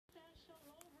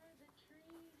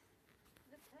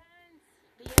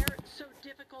The air so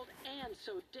difficult and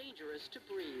so dangerous to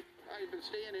breathe. I've been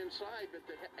staying inside, but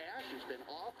the ash has been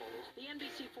awful. The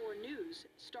NBC4 News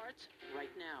starts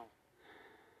right now.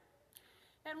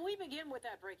 And we begin with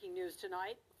that breaking news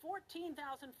tonight. 14,000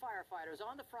 firefighters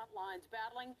on the front lines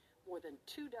battling more than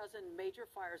 24 major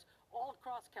fires all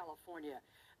across California.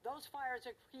 Those fires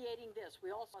are creating this. We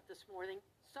all saw it this morning.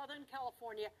 Southern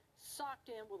California socked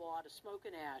in with a lot of smoke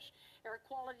and ash. Air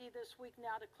quality this week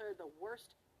now declared the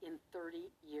worst in 30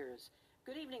 years.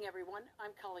 Good evening, everyone.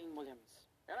 I'm Colleen Williams.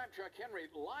 And I'm Chuck Henry.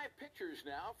 Live pictures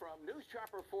now from News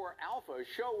Chopper 4 Alpha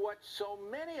show what so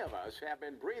many of us have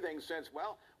been breathing since,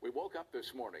 well, we woke up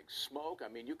this morning. Smoke, I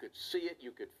mean, you could see it,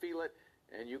 you could feel it,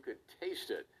 and you could taste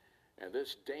it. And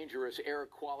this dangerous air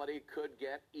quality could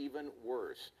get even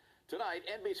worse. Tonight,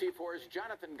 NBC4's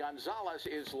Jonathan Gonzalez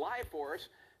is live for us.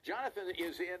 Jonathan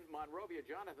is in Monrovia.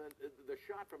 Jonathan, the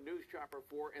shot from News Chopper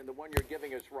 4 and the one you're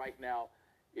giving us right now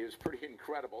is pretty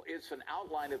incredible. It's an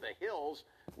outline of the hills,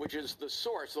 which is the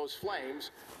source, those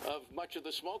flames, of much of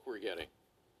the smoke we're getting.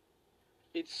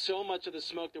 It's so much of the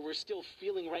smoke that we're still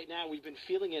feeling right now. We've been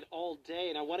feeling it all day,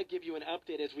 and I want to give you an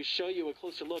update as we show you a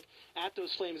closer look at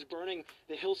those flames burning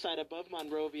the hillside above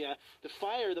Monrovia. The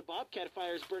fire, the Bobcat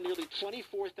fire, has burned nearly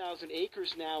 24,000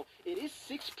 acres now. It is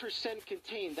 6%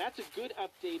 contained. That's a good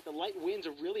update. The light winds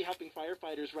are really helping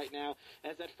firefighters right now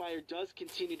as that fire does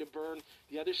continue to burn.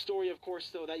 The other story, of course,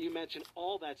 though, that you mentioned,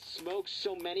 all that smoke,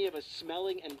 so many of us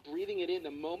smelling and breathing it in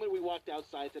the moment we walked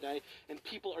outside today, and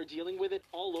people are dealing with it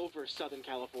all over Southern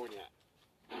California.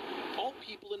 All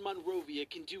people in Monrovia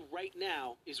can do right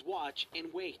now is watch and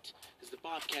wait as the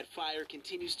Bobcat fire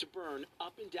continues to burn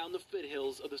up and down the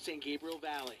foothills of the San Gabriel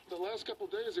Valley. The last couple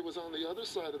of days it was on the other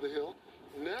side of the hill.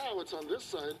 Now it's on this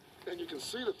side, and you can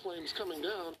see the flames coming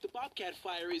down. The Bobcat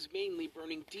fire is mainly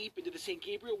burning deep into the San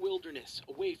Gabriel wilderness,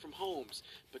 away from homes.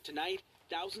 But tonight,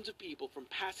 thousands of people from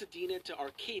Pasadena to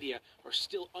Arcadia are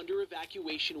still under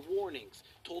evacuation warnings,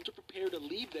 told to prepare to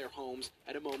leave their homes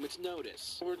at a moment's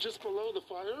notice. We're just below the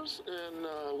fires, and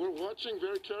we're watching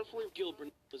very carefully.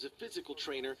 Gilbert is a physical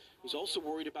trainer who's also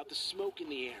worried about the smoke in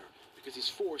the air because he's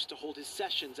forced to hold his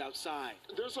sessions outside.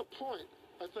 There's a point,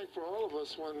 I think, for all of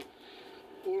us when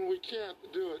we can't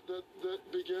do it,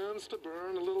 that begins to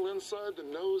burn a little inside, the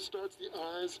nose starts, the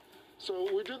eyes.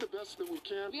 So we do the best that we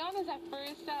can. To be honest, at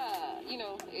first,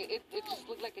 it just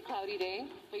looked like a cloudy day.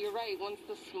 But you're right, once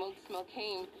the smoke smell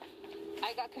came,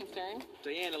 I got concerned.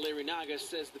 Diana Larinaga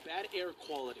says the bad air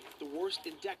quality, the worst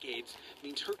in decades,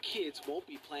 means her kids won't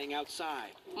be playing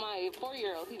outside. My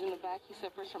 4-year-old, he's in the back, he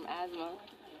suffers from asthma.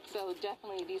 So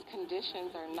definitely these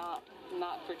conditions are not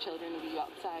for children to be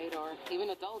outside or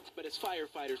even adults. But as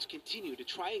firefighters continue to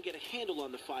try and get a handle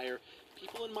on the fire,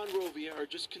 people in Monrovia are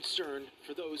just concerned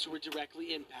for those who are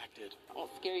directly impacted. Well,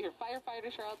 scary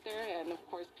firefighters are out there, and of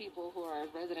course people who are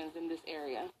residents in this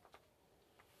area.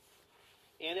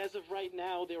 And as of right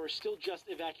now, there are still just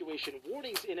evacuation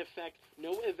warnings in effect,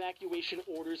 no evacuation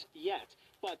orders yet.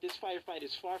 But this firefight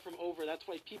is far from over. That's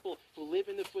why people who live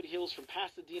in the foothills from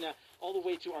Pasadena all the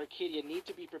way to Arcadia need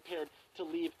to be prepared to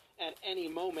leave at any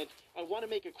moment. I want to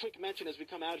make a quick mention as we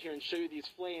come out here and show you these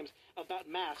flames about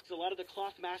masks. A lot of the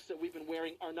cloth masks that we've been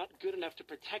wearing are not good enough to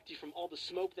protect you from all the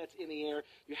smoke that's in the air.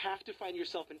 You have to find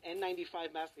yourself an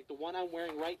N95 mask like the one I'm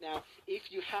wearing right now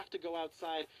if you have to go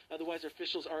outside. Otherwise,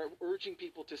 officials are urging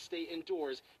people to stay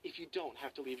indoors if you don't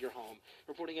have to leave your home.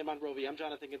 Reporting in Monrovia, I'm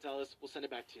Jonathan Gonzalez. We'll send it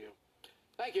back to you.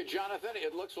 Thank you, Jonathan.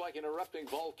 It looks like an erupting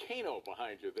volcano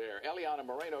behind you there. Eliana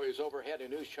Moreno is overhead in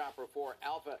News Chopper 4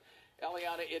 Alpha.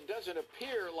 Eliana, it doesn't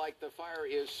appear like the fire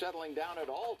is settling down at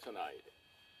all tonight.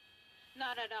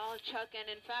 Not at all, Chuck,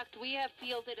 and in fact, we have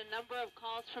fielded a number of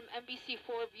calls from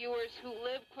NBC4 viewers who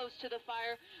live close to the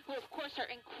fire, who of course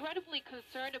are incredibly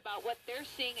concerned about what they're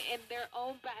seeing in their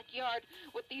own backyard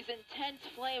with these intense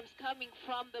flames coming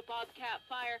from the Bobcat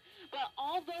fire. But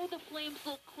although the flames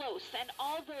look close and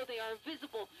although they are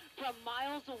visible from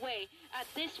miles away, at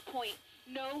this point,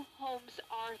 no homes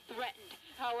are threatened.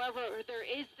 However, there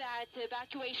is that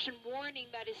evacuation warning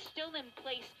that is still in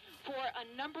place for a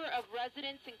number of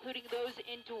residents, including those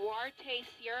in Duarte,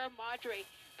 Sierra Madre,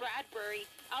 Bradbury,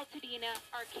 Altadena,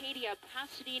 Arcadia,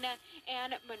 Pasadena,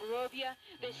 and Monrovia.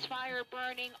 This fire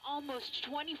burning almost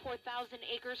 24,000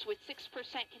 acres with 6%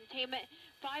 containment,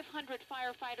 500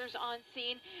 firefighters on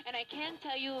scene, and I can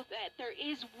tell you that there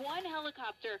is one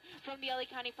helicopter from the LA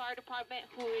County Fire Department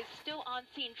who is still on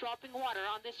scene dropping water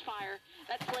on this fire.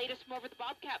 That's the latest from over the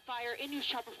Bobcat fire in News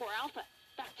Chopper 4 Alpha.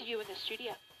 Back to you in the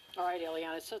studio. All right,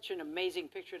 Eliana, it's such an amazing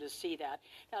picture to see that.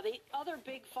 Now, the other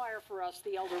big fire for us,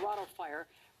 the El Dorado fire,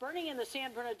 burning in the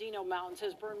San Bernardino Mountains,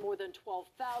 has burned more than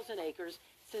 12,000 acres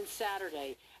since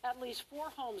Saturday. At least 4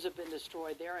 homes have been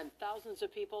destroyed there, and thousands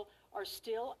of people are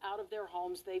still out of their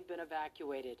homes. They've been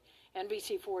evacuated.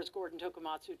 NBC4's Gordon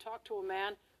Tokumatsu talked to a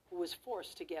man who was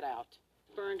forced to get out.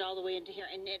 Burned all the way into here,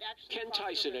 and it actually... Ken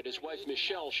Tyson and his wife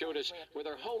Michelle showed us where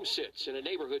their home sits in a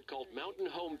neighborhood called Mountain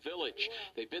Home Village.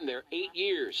 They've been there 8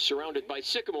 years, surrounded by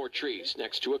sycamore trees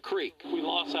next to a creek. If we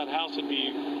lost that house, it'd be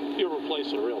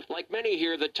irreplaceable. Like many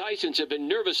here, the Tysons have been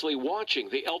nervously watching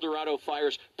the El Dorado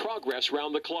fire's progress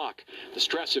round the clock. The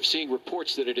stress of seeing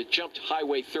reports that it had jumped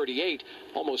Highway 38,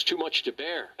 almost too much to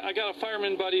bear. I got a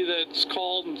fireman buddy that's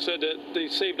called and said that they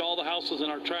saved all the houses in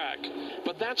our track.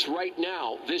 But that's right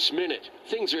now, this minute.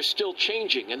 Things are still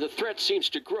changing, and the threat seems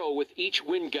to grow with each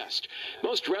wind gust.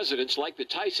 Most residents, like the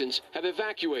Tysons, have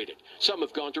evacuated. Some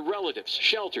have gone to relatives,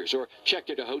 shelters, or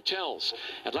checked into hotels.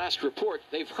 At last report,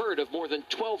 they've heard of more than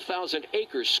 12,000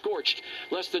 acres scorched,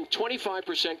 less than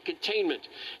 25% containment.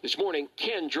 This morning,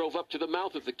 Ken drove up to the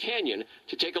mouth of the canyon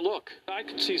to take a look. I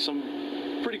could see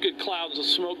some pretty good clouds of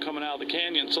smoke coming out of the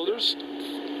canyon, so there's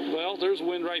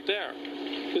wind right there.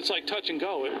 It's like touch and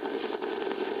go.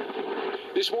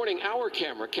 This morning, our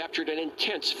camera captured an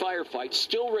intense firefight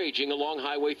still raging along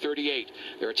Highway 38.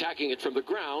 They're attacking it from the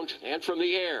ground and from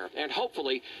the air, and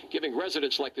hopefully giving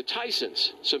residents like the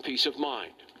Tysons some peace of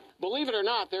mind. Believe it or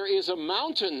not, there is a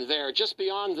mountain there just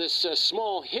beyond this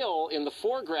small hill in the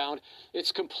foreground.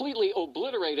 It's completely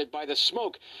obliterated by the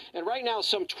smoke. And right now,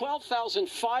 some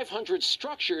 12,500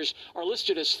 structures are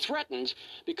listed as threatened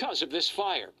because of this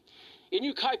fire. In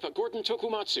Yucaipa, Gordon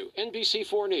Tokumatsu,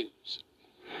 NBC4 News.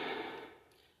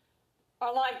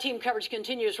 Our live team coverage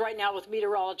continues right now with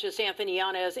meteorologist Anthony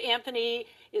Yanez. Anthony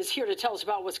is here to tell us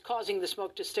about what's causing the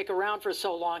smoke to stick around for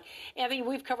so long. Anthony,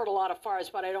 we've covered a lot of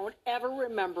fires, but I don't ever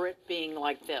remember it being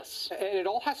like this. And it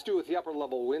all has to do with the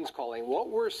upper-level winds, Colleen. What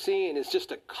we're seeing is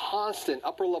just a constant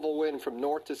upper-level wind from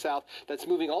north to south that's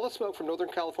moving all the smoke from Northern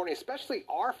California, especially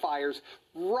our fires,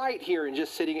 right here and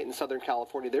just sitting it in Southern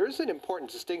California. There is an important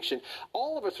distinction.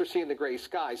 All of us are seeing the gray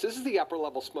skies. This is the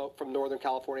upper-level smoke from Northern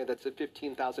California that's at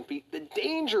 15,000 feet. The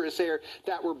dangerous air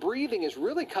that we're breathing is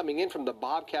really coming in from the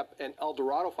Bobcat and El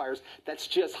Dorado fires that's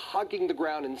just hugging the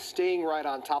ground and staying right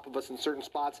on top of us in certain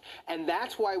spots. And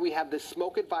that's why we have this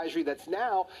smoke advisory that's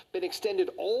now been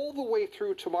extended all the way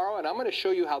through tomorrow. And I'm going to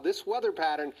show you how this weather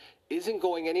pattern isn't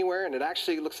going anywhere, and it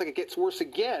actually looks like it gets worse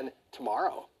again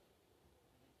tomorrow.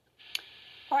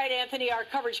 All right, Anthony, our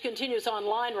coverage continues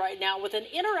online right now with an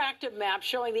interactive map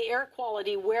showing the air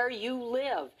quality where you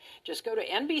live. Just go to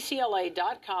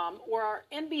NBCLA.com or our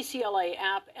NBCLA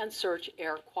app and search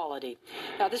air quality.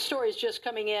 Now, this story is just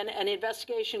coming in, an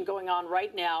investigation going on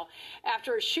right now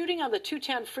after a shooting on the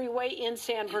 210 freeway in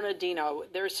San Bernardino.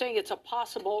 They're saying it's a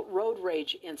possible road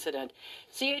rage incident.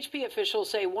 CHP officials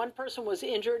say one person was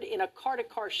injured in a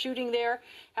car-to-car shooting there.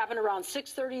 Happened around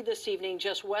 6:30 this evening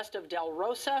just west of Del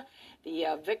Rosa.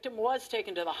 The victim was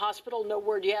taken to the hospital. No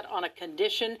word yet on a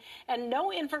condition, and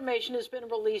no information has been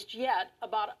released yet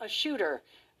about a shooter.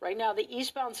 Right now, the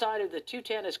eastbound side of the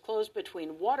 210 is closed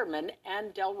between Waterman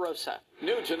and Del Rosa.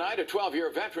 New tonight, a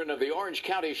 12-year veteran of the Orange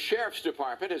County Sheriff's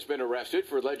Department has been arrested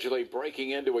for allegedly breaking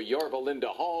into a Yorba Linda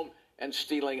home and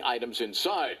stealing items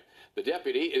inside. The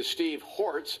deputy is Steve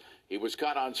Hortz. He was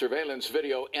caught on surveillance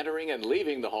video entering and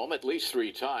leaving the home at least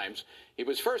 3 times. He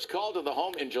was first called to the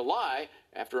home in July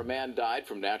after a man died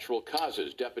from natural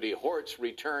causes. Deputy Hortz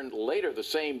returned later the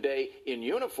same day in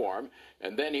uniform,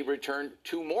 and then he returned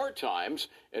 2 more times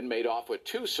and made off with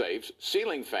 2 safes,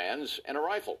 ceiling fans, and a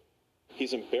rifle.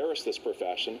 He's embarrassed this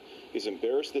profession. He's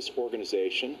embarrassed this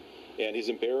organization. And he's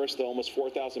embarrassed the almost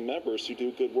 4,000 members who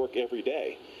do good work every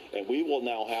day. And we will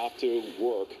now have to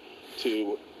work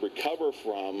to recover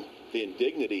from the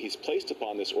indignity he's placed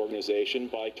upon this organization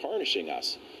by tarnishing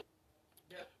us.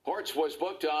 Hortz was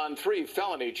booked on 3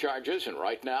 felony charges, and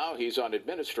right now he's on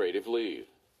administrative leave.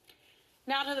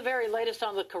 Now to the very latest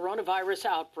on the coronavirus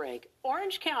outbreak.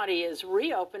 Orange County is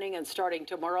reopening and starting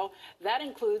tomorrow. That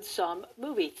includes some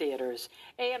movie theaters.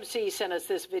 AMC sent us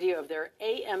this video of their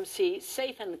AMC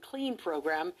Safe and Clean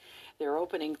program. They're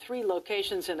opening 3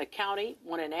 locations in the county,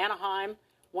 one in Anaheim,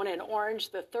 one in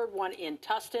Orange, the third one in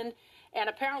Tustin, and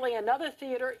apparently another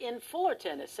theater in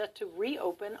Fullerton is set to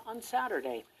reopen on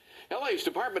Saturday. LA's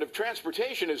Department of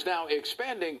Transportation is now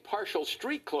expanding partial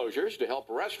street closures to help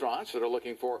restaurants that are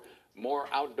looking for more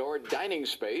outdoor dining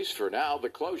space. For now, the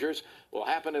closures will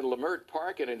happen in Leimert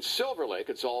Park and in Silver Lake.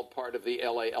 It's all part of the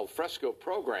LA Al Fresco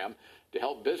program to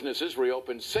help businesses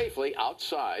reopen safely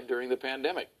outside during the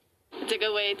pandemic. It's a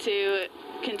good way to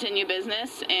continue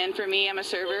business, and for me, I'm a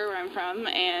server where I'm from,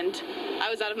 and I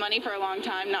was out of money for a long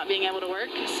time not being able to work,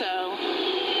 so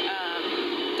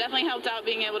definitely helped out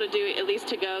being able to do at least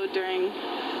to go during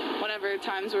whatever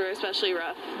times were especially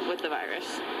rough with the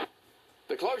virus.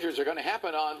 The closures are going to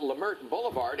happen on Lemert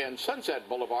Boulevard and Sunset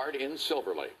Boulevard in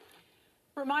Silver Lake.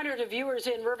 Reminder to viewers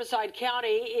in Riverside County,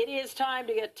 it is time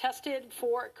to get tested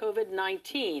for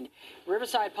COVID-19.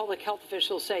 Riverside public health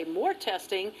officials say more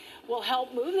testing will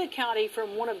help move the county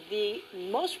from one of the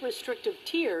most restrictive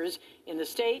tiers in the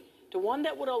state to one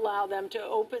that would allow them to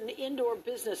open indoor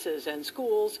businesses and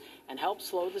schools and help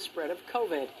slow the spread of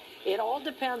COVID. It all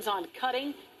depends on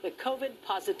cutting the COVID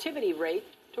positivity rate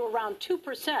to around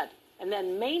 2% and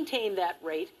then maintain that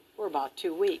rate for about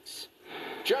 2 weeks.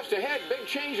 Just ahead, big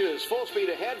changes. Full speed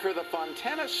ahead for the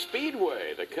Fontana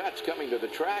Speedway. The cuts coming to the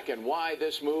track and why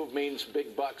this move means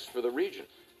big bucks for the region.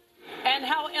 And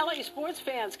how LA sports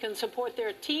fans can support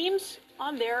their teams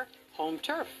on their home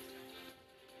turf.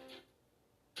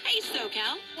 Hey,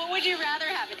 SoCal, what would you rather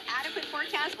have, an adequate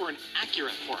forecast or an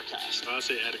accurate forecast? I'll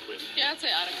say adequate. Yeah, I'd say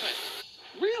adequate.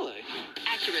 Really?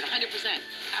 Accurate, 100%.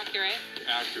 Accurate.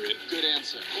 Accurate. Good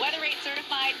answer. Weather rate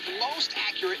certified, most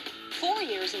accurate, 4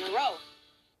 years in a row.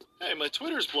 Hey, my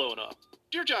Twitter's blowing up.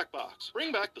 Dear Jackbox,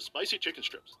 bring back the spicy chicken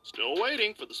strips. Still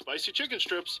waiting for the spicy chicken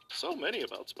strips. So many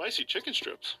about spicy chicken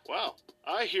strips. Wow,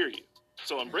 I hear you.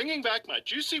 So I'm bringing back my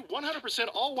juicy 100%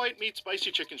 all-white meat spicy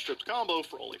chicken strips combo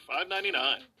for only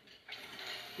 $5.99.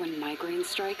 When migraine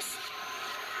strikes,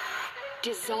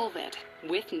 dissolve it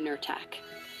with Nurtec.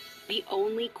 The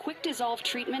only quick dissolve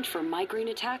treatment for migraine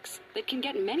attacks that can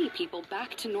get many people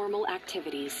back to normal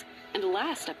activities and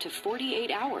last up to 48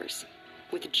 hours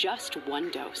with just one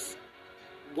dose.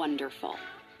 Wonderful.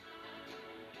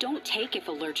 Don't take if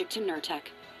allergic to Nurtec.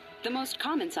 The most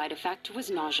common side effect was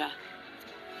nausea.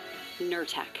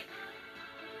 Nurtec.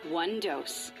 One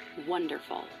dose.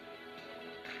 Wonderful.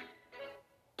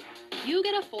 You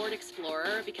get a Ford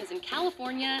Explorer because in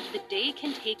California, the day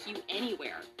can take you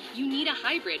anywhere. You need a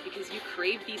hybrid because you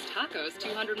crave these tacos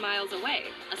 200 miles away,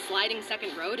 a sliding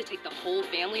second row to take the whole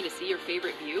family to see your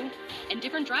favorite view, and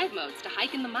different drive modes to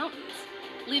hike in the mountains.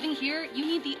 Living here, you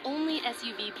need the only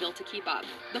SUV built to keep up,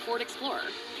 the Ford Explorer.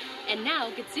 And now,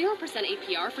 get 0%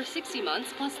 APR for 60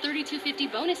 months plus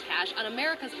 $3,250 bonus cash on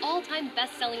America's all-time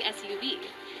best-selling SUV.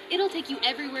 It'll take you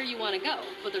everywhere you want to go,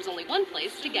 but there's only one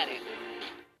place to get it.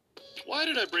 Why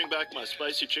did I bring back my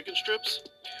spicy chicken strips?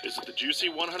 Is it the juicy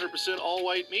 100%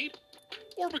 all-white meat?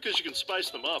 Or because you can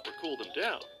spice them up or cool them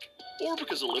down? Or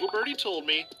because a little birdie told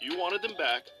me you wanted them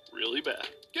back really bad?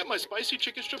 Get my spicy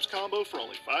chicken strips combo for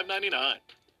only $5.99.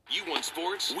 You want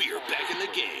sports? We're back in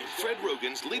the game. Fred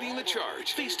Rogan's leading the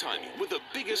charge, FaceTiming with the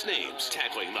biggest names,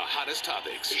 tackling the hottest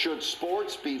topics. Should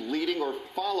sports be leading or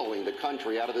following the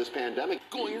country out of this pandemic?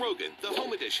 Going Rogan, the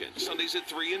home edition, Sundays at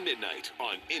 3 and midnight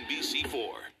on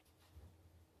NBC4.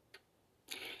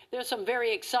 There's some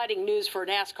very exciting news for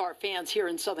NASCAR fans here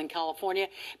in Southern California.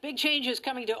 Big changes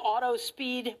coming to Auto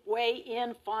Speedway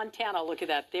in Fontana. Look at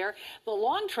that there. The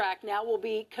long track now will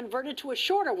be converted to a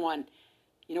shorter one.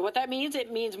 You know what that means?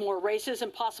 It means more races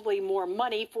and possibly more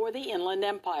money for the Inland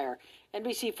Empire.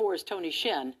 NBC4's Tony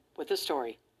Shin with the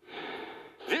story.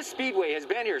 This speedway has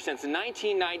been here since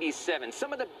 1997.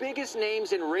 Some of the biggest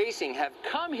names in racing have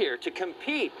come here to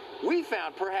compete. We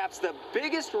found perhaps the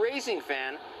biggest racing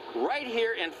fan right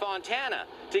here in Fontana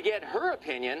to get her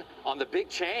opinion on the big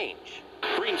change.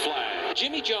 Green flag.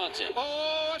 Jimmy Johnson.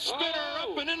 Oh, a spinner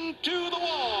up and into the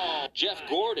wall. Jeff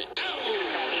Gordon.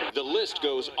 The list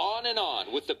goes on and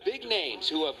on with the big names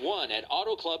who have won at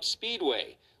Auto Club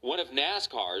Speedway, one of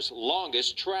NASCAR's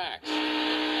longest tracks.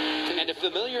 And a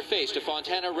familiar face to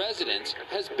Fontana residents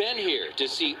has been here to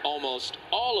see almost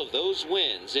all of those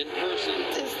wins in person.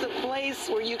 It's the place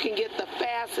where you can get the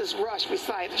fastest rush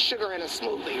besides sugar in a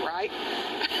smoothie, right?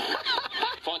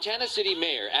 Fontana City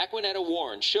Mayor Aquanetta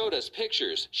Warren showed us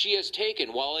pictures she has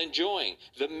taken while enjoying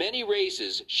the many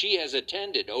races she has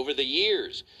attended over the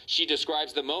years. She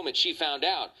describes the moment she found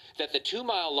out that the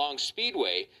 2-mile-long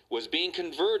speedway was being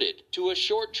converted to a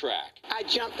short track. I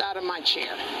jumped out of my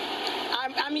chair.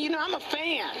 I'm a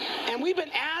fan, and we've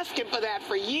been asking for that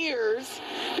for years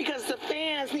because the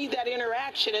fans need that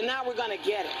interaction, and now we're going to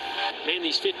get it. Man,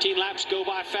 these 15 laps go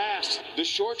by fast. The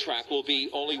short track will be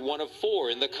only one of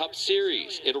 4 in the Cup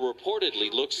Series. It'll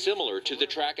reportedly look similar to the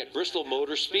track at Bristol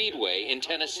Motor Speedway in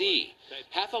Tennessee.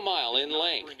 Half a mile in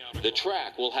length, the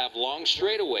track will have long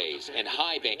straightaways and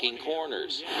high-banking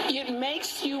corners. It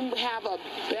makes you have a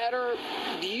better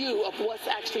view of what's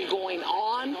actually going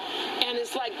on, and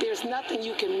it's like there's nothing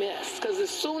you can miss, because as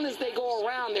soon as they go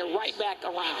around, they're right back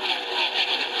around.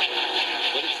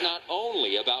 But it's it's not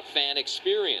only about fan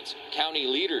experience. County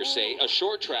leaders say a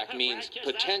short track means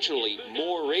potentially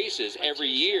more races every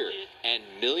year and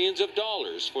millions of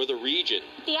dollars for the region.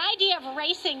 The idea of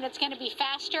racing that's going to be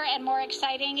faster and more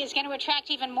exciting is going to attract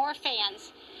even more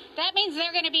fans. That means there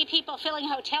are going to be people filling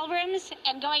hotel rooms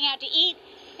and going out to eat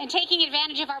and taking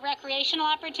advantage of our recreational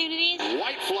opportunities.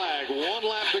 White flag, 1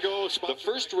 lap to go. The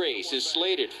first race is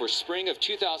slated for spring of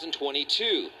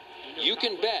 2022. You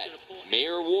can bet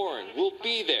Mayor Warren will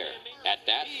be there at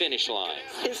that finish line.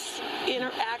 It's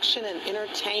interaction and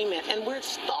entertainment, and we're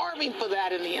starving for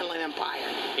that in the Inland Empire.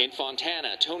 In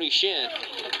Fontana, Tony Shin,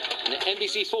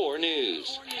 NBC4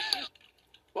 News.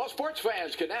 Well, sports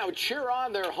fans can now cheer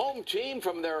on their home team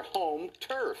from their home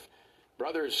turf.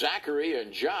 Brothers Zachary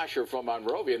and Josh are from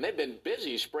Monrovia, and they've been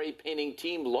busy spray painting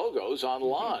team logos on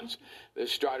lawns.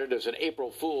 This started as an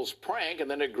April Fool's prank, and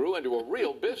then it grew into a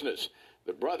real business.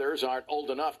 The brothers aren't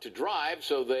old enough to drive,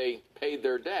 so they paid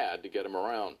their dad to get them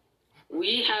around.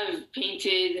 We have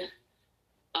painted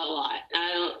a lot.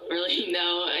 I don't really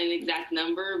know an exact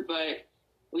number, but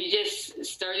we just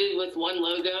started with one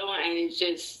logo, and it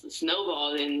just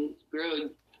snowballed and grew.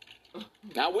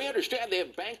 Now, we understand they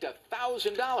have banked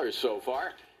 $1,000 so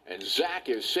far, and Zach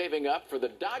is saving up for the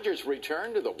Dodgers'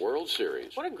 return to the World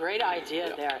Series. What a great idea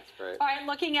there. That's great. All right,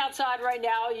 looking outside right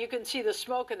now, you can see the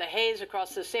smoke and the haze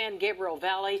across the San Gabriel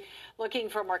Valley. Looking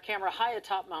from our camera high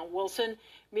atop Mount Wilson,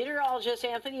 meteorologist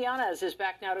Anthony Yanez is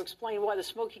back now to explain why the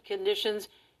smoky conditions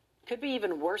could be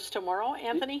even worse tomorrow.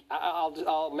 Anthony?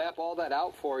 I'll map all that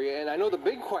out for you. And I know the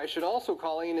big question also,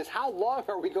 Colleen, is how long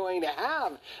are we going to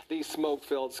have these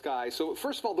smoke-filled skies? So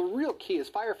first of all, the real key is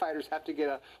firefighters have to get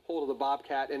a hold of the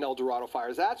Bobcat and El Dorado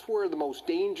fires. That's where the most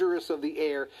dangerous of the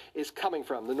air is coming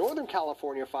from. The Northern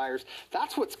California fires,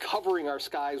 that's what's covering our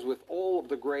skies with all of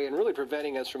the gray and really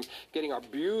preventing us from getting our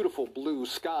beautiful blue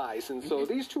skies. And so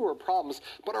these two are problems,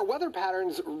 but our weather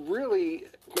patterns really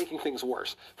making things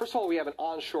worse. First of all, we have an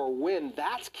onshore wind.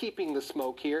 That's keeping the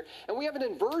smoke here. And we have an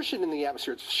inversion in the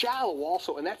atmosphere. It's shallow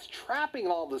also, and that's trapping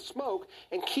all the smoke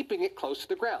and keeping it close to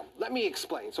the ground. Let me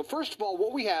explain. So first of all,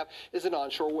 what we have is an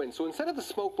onshore wind. So instead of the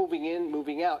smoke moving in,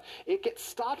 moving out, it gets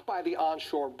stopped by the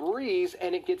onshore breeze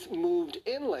and it gets moved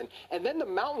inland. And then the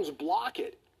mountains block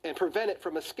it and prevent it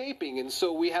from escaping, and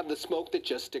so we have the smoke that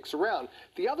just sticks around.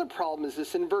 The other problem is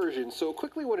this inversion. So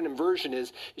quickly what an inversion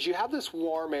is you have this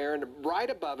warm air, and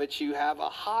right above it you have a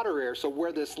hotter air. So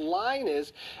where this line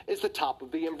is the top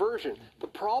of the inversion. The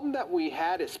problem that we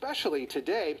had, especially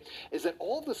today, is that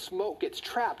all the smoke gets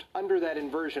trapped under that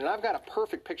inversion. And I've got a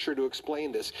perfect picture to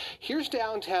explain this. Here's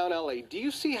downtown LA. Do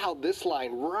you see how this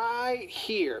line right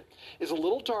here is a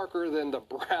little darker than the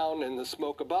brown and the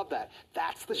smoke above that?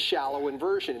 That's the shallow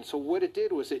inversion. And so what it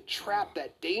did was it trapped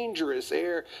that dangerous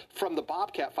air from the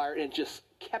Bobcat fire and just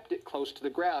kept it close to the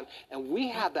ground. And we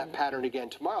have that pattern again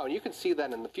tomorrow, and you can see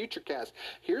that in the Futurecast.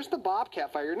 Here's the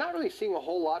Bobcat fire. You're not really seeing a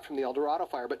whole lot from the El Dorado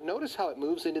fire, but notice how it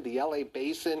moves into the LA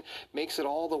basin, makes it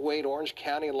all the way to Orange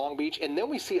County and Long Beach, and then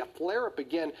we see a flare-up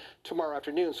again tomorrow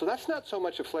afternoon. So that's not so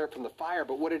much a flare-up from the fire,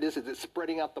 but what it is it's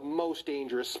spreading out the most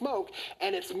dangerous smoke,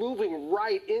 and it's moving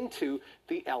right into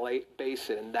the LA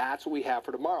basin, and that's what we have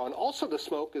for tomorrow. And also the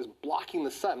smoke is blocking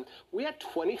the sun. We had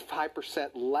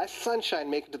 25% less sunshine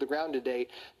make it to the ground today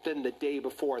than the day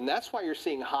before, and that's why you're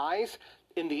seeing highs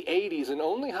in the 80s, and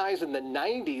only highs in the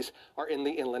 90s are in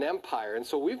the Inland Empire. And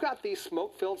so we've got these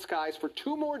smoke-filled skies for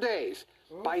 2 more days.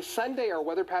 By Sunday, our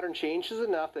weather pattern changes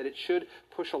enough that it should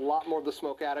push a lot more of the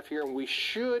smoke out of here, and we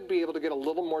should be able to get a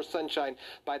little more sunshine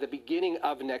by the beginning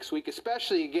of next week,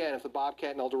 especially, again, if the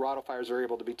Bobcat and El Dorado fires are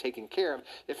able to be taken care of.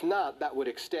 If not, that would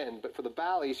extend. But for the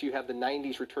valleys, you have the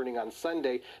 90s returning on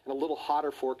Sunday and a little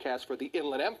hotter forecast for the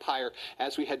Inland Empire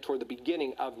as we head toward the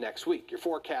beginning of next week. Your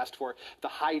forecast for the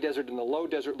high desert and the low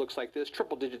desert looks like this: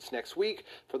 triple digits next week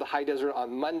for the high desert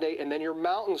on Monday, and then your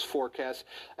mountains forecast,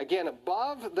 again,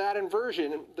 above that inversion.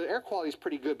 The air quality is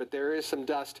pretty good, but there is some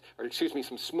dust, or excuse me,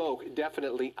 some smoke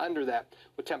definitely under that,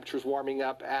 with temperatures warming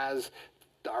up as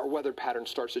our weather pattern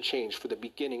starts to change for the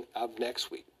beginning of next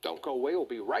week. Don't go away. We'll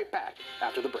be right back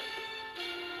after the break.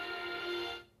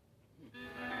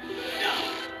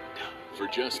 For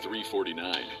just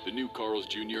 $3.49, the new Carl's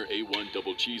Jr. A1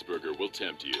 Double Cheeseburger will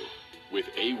tempt you with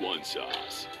A1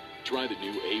 sauce. Try the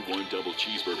new A1 Double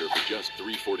Cheeseburger for just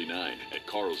 $3.49 at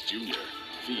Carl's Jr.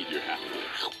 Feed your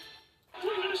happiness.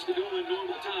 3 minutes to go in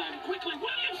normal time. Quickly,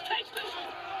 Williams takes this.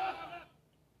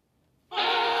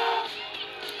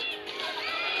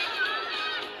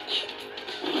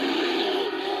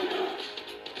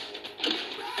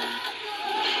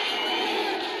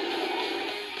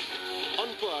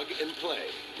 Unplug and play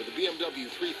with the BMW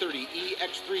 330e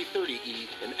X330e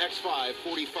and X5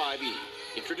 45e.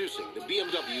 Introducing the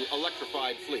BMW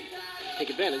electrified fleet. Take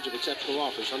advantage of exceptional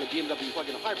offers on the BMW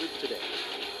plug-in hybrid today.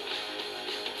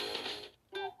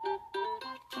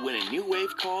 When a new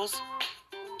wave calls,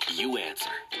 you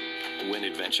answer. When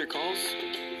adventure calls,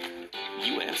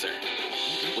 you answer.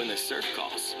 When the surf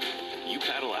calls, you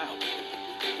paddle out.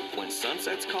 When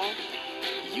sunsets call,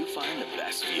 you find the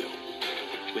best view.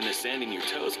 When the sand in your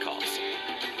toes calls,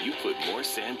 you put more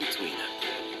sand between them.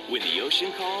 When the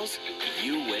ocean calls,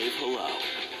 you wave hello.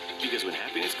 Because when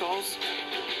happiness calls,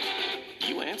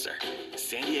 you answer.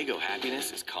 San Diego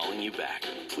Happiness is calling you back.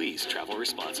 Please travel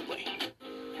responsibly.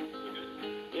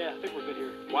 Yeah, I think we're good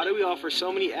here. Why do we offer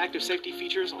so many active safety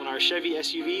features on our Chevy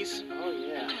SUVs? Oh,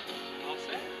 yeah. All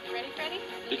set. Ready, Freddie?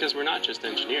 Because we're not just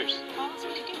engineers. Tell us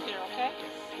what you do here, okay?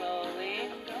 Slowly.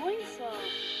 I'm going slow.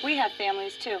 We have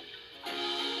families, too.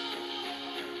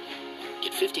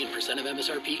 Get 15% of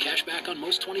MSRP cash back on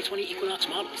most 2020 Equinox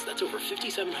models. That's over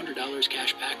 $5,700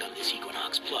 cash back on this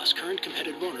Equinox. Plus, current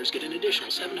competitive owners get an additional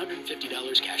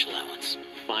 $750 cash allowance.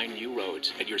 Find new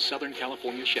roads at your Southern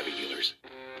California Chevy dealers.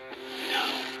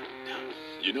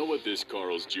 You know what this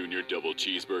Carl's Jr. double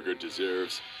cheeseburger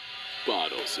deserves?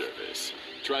 Bottle service.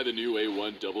 Try the new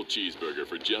A1 double cheeseburger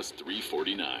for just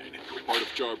 $3.49. Part of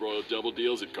Charbroiled double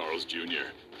deals at Carl's Jr.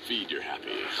 Feed your happy.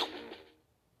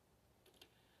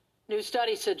 New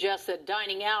studies suggest that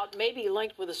dining out may be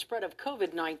linked with the spread of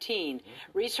COVID-19.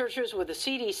 Researchers with the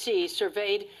CDC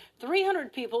surveyed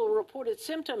 300 people who reported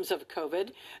symptoms of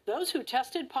COVID. Those who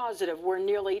tested positive were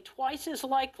nearly twice as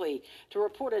likely to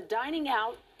report a dining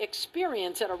out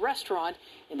experience at a restaurant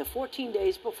in the 14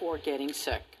 days before getting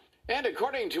sick. And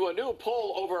according to a new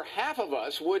poll, over half of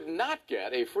us would not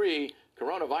get a free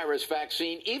coronavirus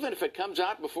vaccine, even if it comes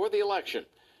out before the election.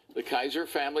 The Kaiser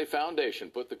Family Foundation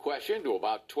put the question to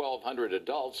about 1,200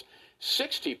 adults.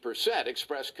 60%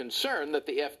 expressed concern that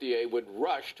the FDA would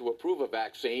rush to approve a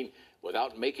vaccine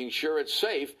without making sure it's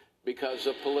safe because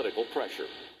of political pressure.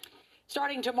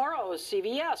 Starting tomorrow,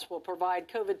 CVS will provide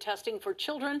COVID testing for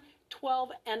children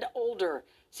 12 and older.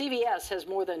 CVS has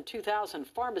more than 2,000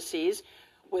 pharmacies.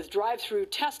 With drive-through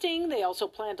testing, they also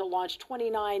plan to launch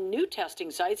 29 new testing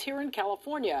sites here in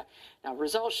California. Now,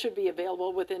 results should be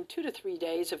available within 2 to 3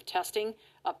 days of testing.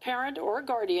 A parent or a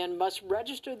guardian must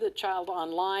register the child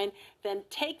online, then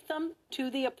take them to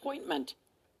the appointment.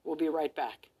 We'll be right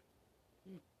back.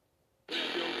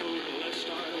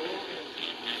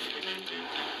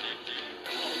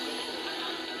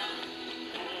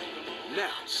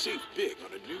 Now, save big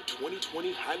on a new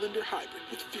 2020 Highlander Hybrid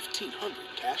with $1,500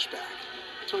 cash back.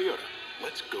 Toyota,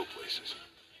 let's go places.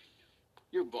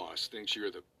 Your boss thinks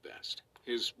you're the best.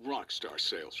 His rock star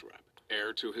sales rep,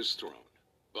 heir to his throne.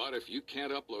 But if you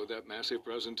can't upload that massive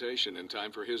presentation in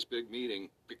time for his big meeting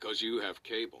because you have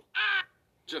cable,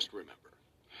 just remember,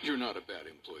 you're not a bad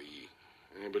employee.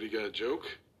 Anybody got a joke?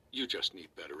 You just need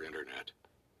better internet.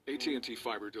 AT&T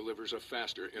Fiber delivers a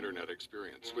faster internet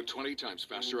experience with 20 times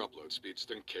faster upload speeds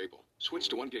than cable. Switch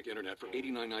to 1 gig internet for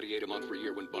 $89.98 a month per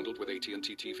year when bundled with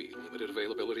AT&T TV. Limited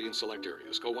availability in select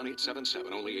areas. Call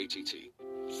 1-877 only ATT.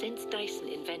 Since Dyson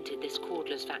invented this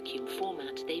cordless vacuum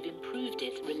format, they've improved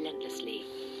it relentlessly.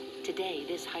 Today,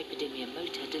 this hyperdymium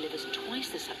motor delivers twice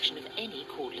the suction of any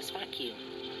cordless vacuum.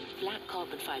 Black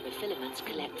carbon fiber filaments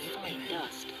collect fine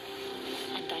dust.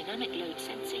 And dynamic load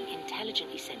sensing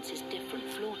intelligently senses different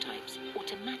floor types,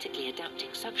 automatically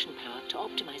adapting suction power to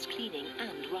optimize cleaning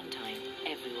and runtime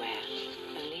everywhere.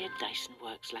 Only a Dyson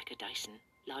works like a Dyson.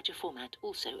 Larger format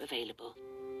also available.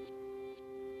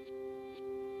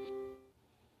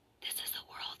 This is the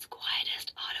world's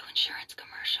quietest auto insurance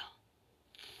commercial.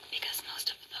 Because most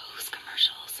of those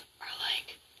commercials are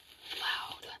like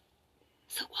loud.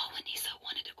 So Walwanisa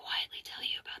wanted to quietly tell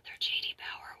you about their J.D.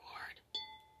 Power Award.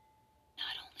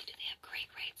 Not only do they have great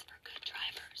rates for good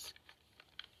drivers,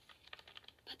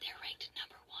 but they're ranked #1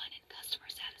 in customer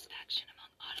satisfaction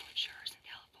among auto insurers in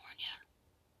California.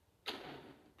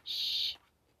 Shh.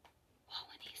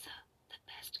 Walwanisa, the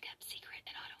best kept secret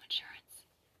in auto insurance.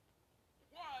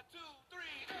 1, 2, 3,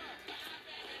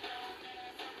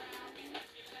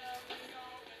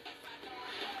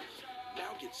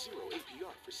 Now get 0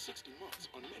 APR for 60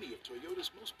 months on many of Toyota's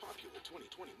most popular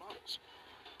 2020 models.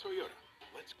 Toyota.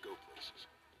 Let's go places.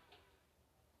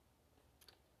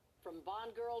 From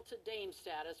Bond girl to Dame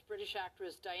status, British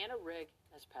actress Diana Rigg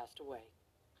has passed away.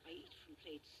 I eat from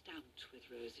plates stamped with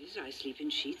roses. I sleep in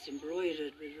sheets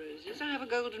embroidered with roses. I have a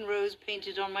golden rose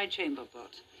painted on my chamber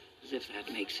pot, as if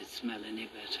that makes it smell any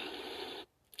better.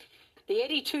 The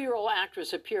 82-year-old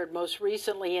actress appeared most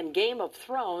recently in Game of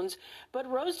Thrones, but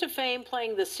rose to fame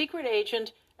playing the secret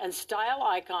agent and style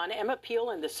icon Emma Peel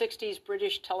in the 60s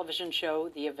British television show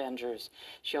The Avengers.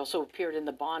 She also appeared in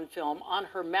the Bond film On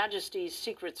Her Majesty's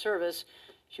Secret Service.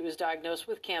 She was diagnosed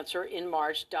with cancer in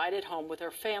March, died at home with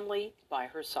her family by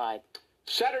her side.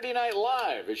 Saturday Night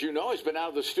Live, as you know, has been out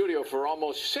of the studio for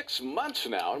almost 6 months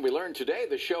now, and we learned today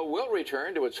the show will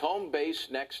return to its home base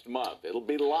next month. It'll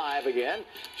be live again,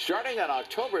 starting on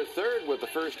October 3rd with the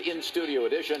first in-studio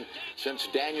edition since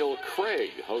Daniel Craig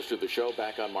hosted the show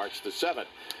back on March the 7th.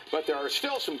 But there are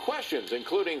still some questions,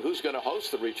 including who's going to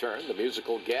host the return, the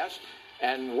musical guest,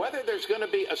 and whether there's going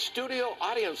to be a studio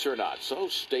audience or not, so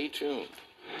stay tuned.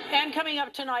 And coming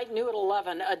up tonight, new at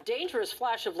 11, a dangerous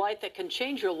flash of light that can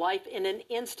change your life in an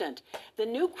instant. The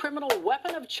new criminal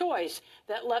weapon of choice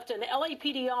that left an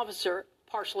LAPD officer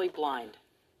partially blind.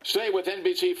 Stay with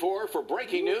NBC4 for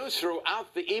breaking news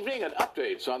throughout the evening and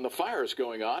updates on the fires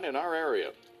going on in our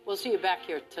area. We'll see you back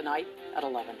here tonight at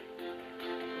 11.